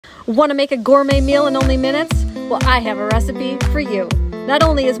Want to make a gourmet meal in only minutes? Well, I have a recipe for you. Not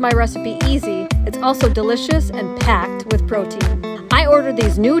only is my recipe easy, it's also delicious and packed with protein. I ordered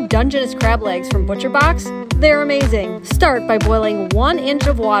these new Dungeness crab legs from ButcherBox. They're amazing. Start by boiling 1 inch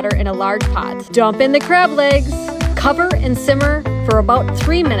of water in a large pot. Dump in the crab legs. Cover and simmer for about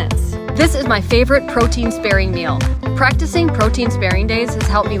 3 minutes. This is my favorite protein sparing meal. Practicing protein sparing days has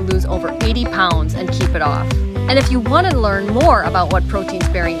helped me lose over 80 pounds and keep it off. And if you want to learn more about what protein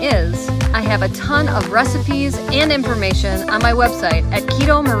sparing is, I have a ton of recipes and information on my website at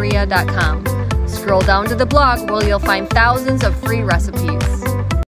ketomaria.com. Scroll down to the blog where you'll find thousands of free recipes.